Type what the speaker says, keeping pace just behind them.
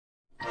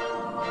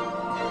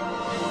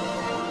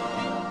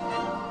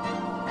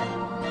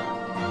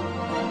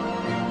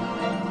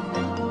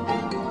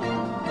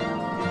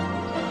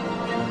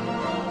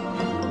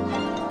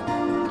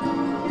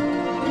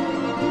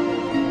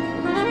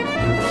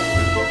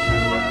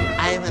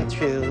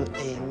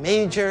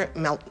major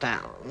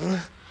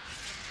meltdown.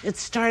 It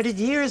started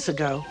years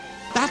ago,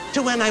 back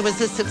to when I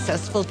was a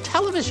successful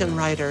television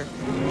writer.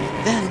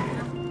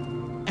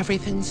 Then,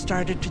 everything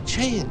started to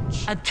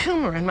change. A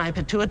tumor in my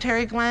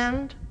pituitary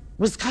gland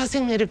was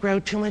causing me to grow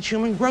too much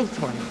human growth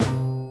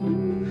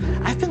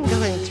hormone. I've been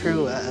going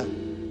through a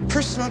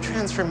personal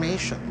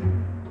transformation.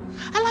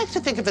 I like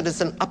to think of it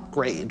as an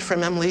upgrade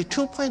from Emily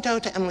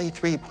 2.0 to Emily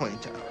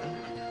 3.0.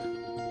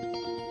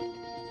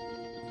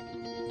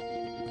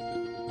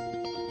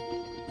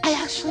 I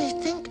actually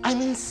think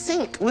I'm in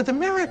sync with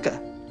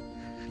America,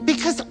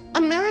 because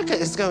America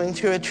is going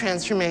through a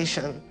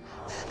transformation,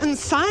 and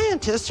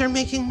scientists are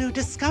making new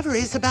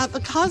discoveries about the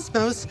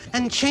cosmos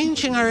and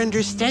changing our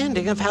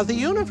understanding of how the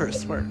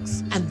universe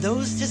works. And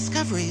those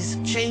discoveries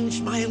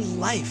changed my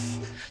life.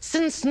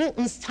 Since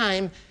Newton's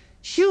time,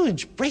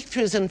 huge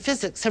breakthroughs in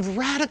physics have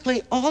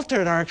radically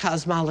altered our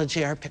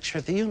cosmology, our picture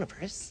of the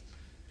universe.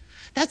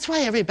 That's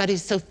why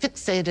everybody's so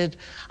fixated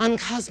on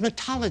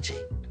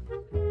cosmetology.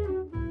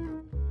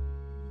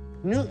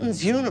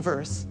 Newton's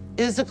universe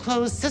is a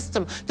closed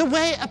system, the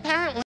way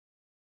apparently